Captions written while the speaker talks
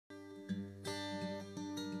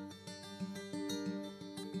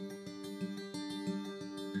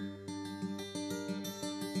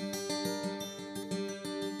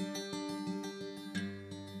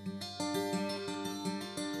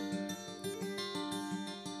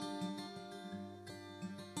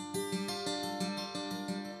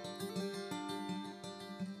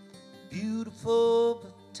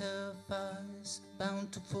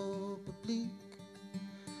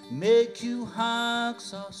make you high,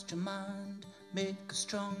 exhaust your mind, make a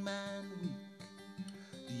strong man weak.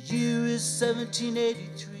 The year is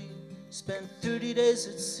 1783, spent 30 days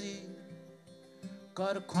at sea,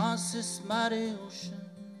 got across this mighty ocean.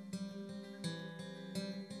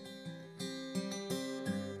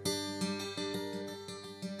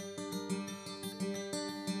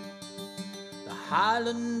 The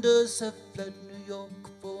Highlanders have fled New York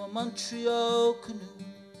for a Montreal canoe.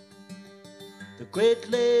 The Great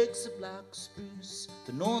Lakes, the black spruce,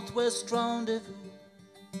 the Northwest rendezvous,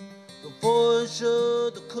 the Voyageur,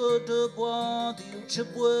 the Côte d'Ivoire, the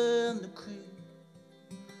Ojibwe and the Cree.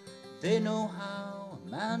 They know how a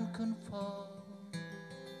man can fall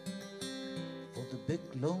for the big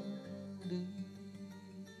lonely.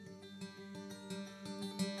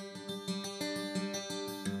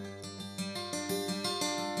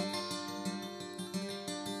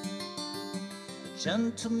 A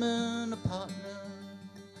gentleman, a partner,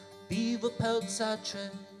 beaver pelts I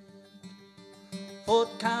tread. Fort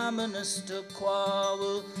Caminister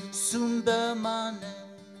will soon bear my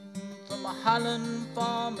name. From a Highland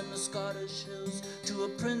farm in the Scottish hills to a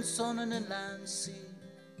prince on an inland sea,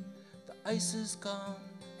 the ice is gone,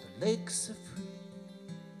 the lakes are free.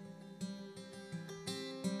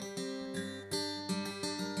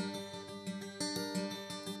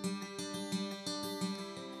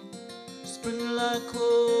 Spring like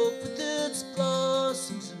hope with its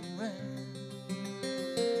blossoms and rain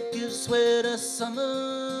gives way to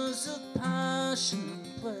summers of passion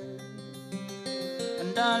and play.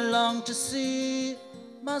 And I long to see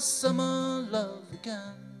my summer love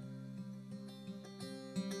again.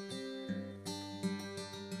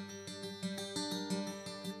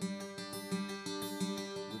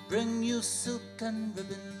 We bring you silk and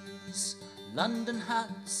ribbons, London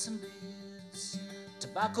hats and beads,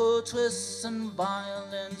 tobacco twists and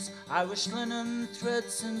violins, Irish linen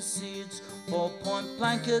threads and seeds, 4-point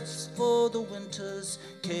blankets for the winters,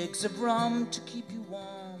 kegs of rum to keep you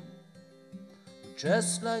warm.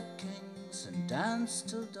 Dressed like kings and dance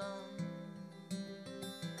till dawn.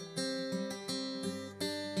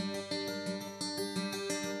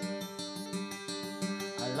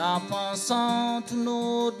 À la pensant to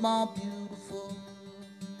know my beautiful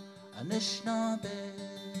Anishinaabe.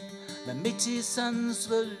 The Métis sons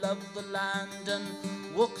will love the land and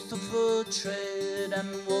work the fur trade, and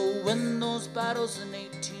will win those battles in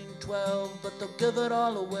 1812, but they'll give it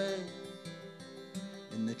all away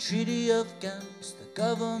in the Treaty of Ghent, the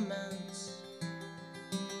governments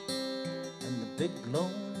and the big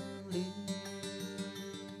lonely.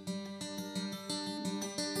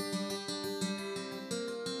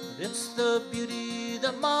 But it's the beauty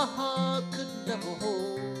that my heart could never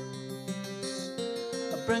hold.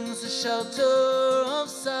 It brings the shelter of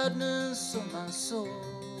sadness on my soul.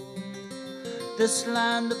 This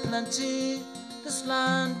land of plenty, this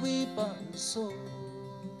land we bought and sold.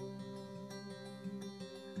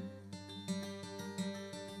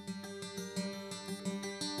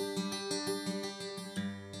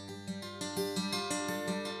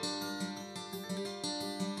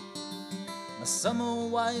 My summer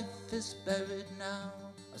wife is buried now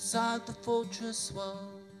outside the fortress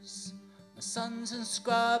walls. My sons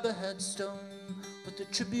inscribe a headstone with a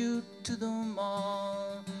tribute to them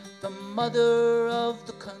all. The mother of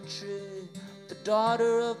the country, the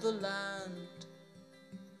daughter of the land,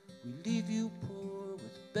 we leave you poor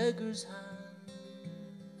with beggar's hand.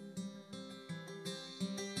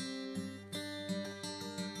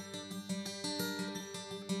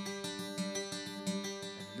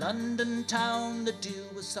 London town, the deal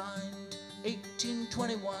was signed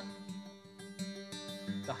 1821.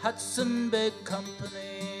 The Hudson Bay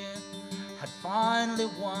Company had finally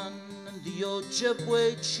won, and the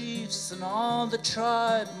Ojibwe chiefs and all the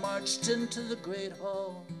tribe marched into the great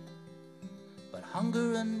hall. But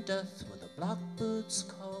hunger and death were the blackbird's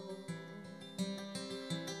call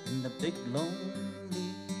in the big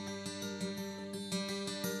lonely.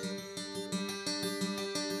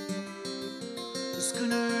 The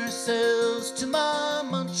schooner sails to my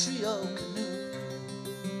Montreal canoe.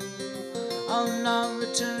 I'll now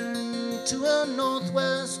return to a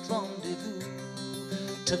Northwest rendezvous,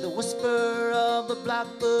 to the whisper of the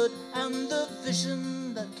blackbird and the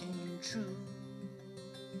vision that came true.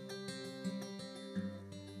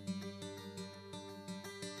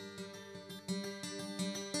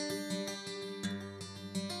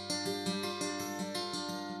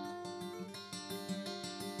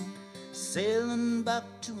 Sailing back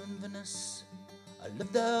to Inverness, I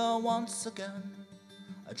live there once again.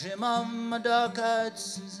 I dream of my dark-eyed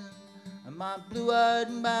Susan and my blue-eyed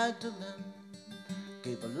Magdalene.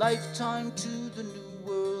 Gave a lifetime to the new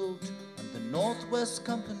world and the Northwest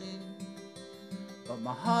Company, but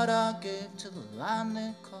my heart I gave to the line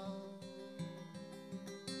they call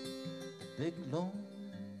the Big Lone